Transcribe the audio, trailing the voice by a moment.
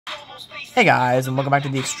Hey guys, and welcome back to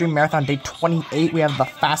the Extreme Marathon Day 28. We have the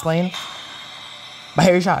Fast Lane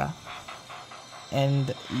by Shotta.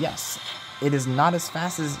 And yes, it is not as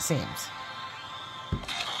fast as it seems.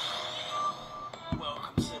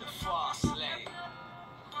 Welcome to the Fast Lane.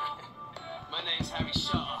 My name's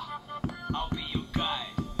Shotta. I'll be your guide.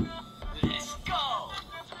 Let's go.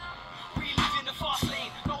 We live in the fast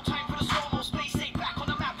lane. No time for the slow-mo space. Stay back on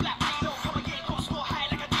the map. Black reload. Come again. Go score high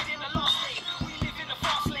like I did in the last game. We live in the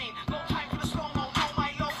fast lane. No time for the slow-mo. Know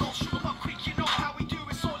my logo. Shoot 'em up quick. You know how we do.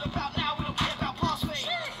 It's all about now. We don't care about past fame.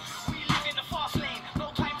 We live in the fast lane.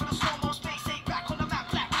 No time for the slow-mo space. Stay back on the map.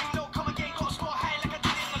 Black reload. Come again. Go score high like I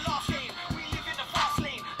did in the last game. We live in the fast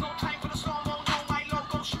lane. No time for the slow-mo. Know my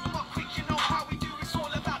logo. Shoot 'em up quick. You know how we do. It's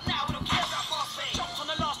all about now. We don't care about past fame. Jumped on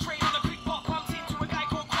the last train on a quick bop. Bumped into a guy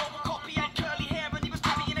called Cole. Copy had curly hair and he was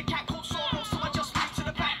tabby in a cat called Sorrow. So I just moved to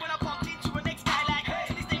the back when I bumped into a next guy like,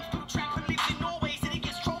 hey, his name's Blue Tramp and lives in Norway. Said he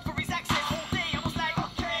gets trolled for his accent all day. I was like,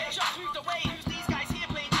 okay, just moved away. Who's these guys here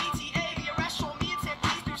playing GTA? The Arash saw me and said,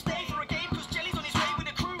 please do stay for a game, cause Jelly's on his way with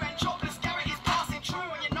a crew and Jobless Garrett is passing true.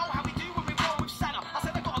 And you know how we do when we roll with Santa. I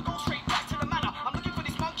said I gotta go straight back to the manor. I'm looking for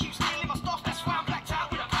this monkey who's stealing my stuff. That's why I'm blacked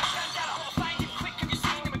out with a black bandana. Gotta find him quick. Have you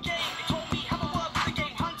seen him again? They told me have a word with the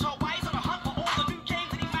game hunter. Why he's on a hunt for all the new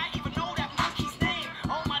games and he might even know that monkey's name.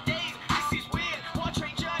 Oh my days, this is weird. What a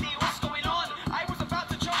train journey, what's going on? I was about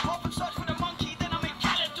to jump off and search for the monkey, then I'm in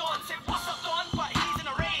Caledon. Said what's up Don, but he's in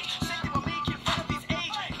a rage. Said they were making fun of his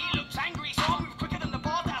age. He looks angry, so I move quicker than the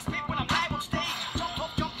bar that I spit when I'm live on stage.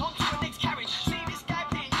 Jumped onto the next carriage. See this guy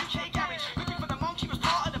playing UK garage. Looking for the monkey was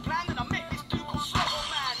part of the plan. Then I met this dude called Slow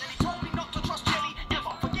Man. And he told me not to trust Jelly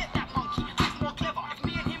ever. Forget that monkey, bit more clever. If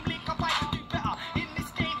me and him link up, I can do better. In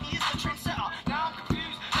this game, he is the trendsetter. Now I'm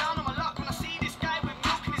confused, down on my luck. When I see this guy with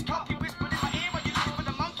milk in his cup, he whispered in my ear, are you looking for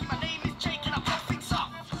the monkey? My name is Jake and I blow things up.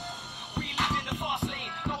 We live in the fast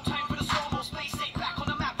lane. No time for the slow-mo space. Stay back on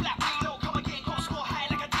the map. Black reload. Come again. Go score high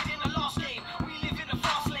like I did in the last game. We live in the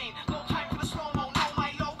fast lane. No time for the slow-mo. Know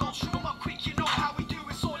my logo. Shoot 'em up quick. You know how we do.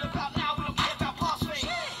 It's all about now. We don't care about past fame.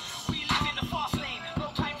 We live in the fast lane. No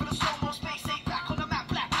time for the slow-mo space. Stay back on the map.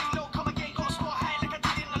 Black reload. Come again. Go score high like I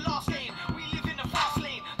did in the last game. We live in the fast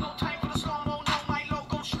lane. No time for the slow-mo. Know my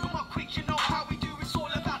logo. Shoot 'em up quick. You know how we do. It's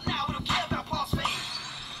all about now. We don't care about past fame.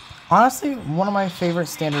 Honestly, one of my favorite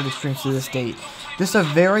standard extremes to this date. Just a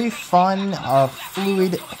very fun,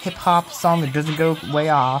 fluid hip-hop song that doesn't go way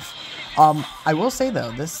off. I will say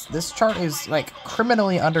though, this chart is like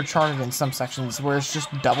criminally undercharted in some sections where it's just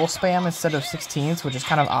double spam instead of 16ths, which is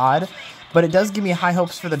kind of odd. But it does give me high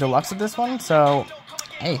hopes for the deluxe of this one, so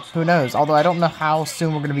hey, who knows? Although I don't know how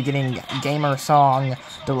soon we're going to be getting gamer song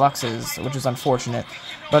deluxes, which is unfortunate.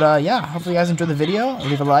 But yeah, hopefully you guys enjoyed the video.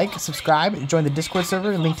 Leave a like, subscribe, join the Discord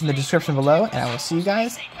server, linked in the description below, and I will see you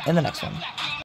guys in the next one.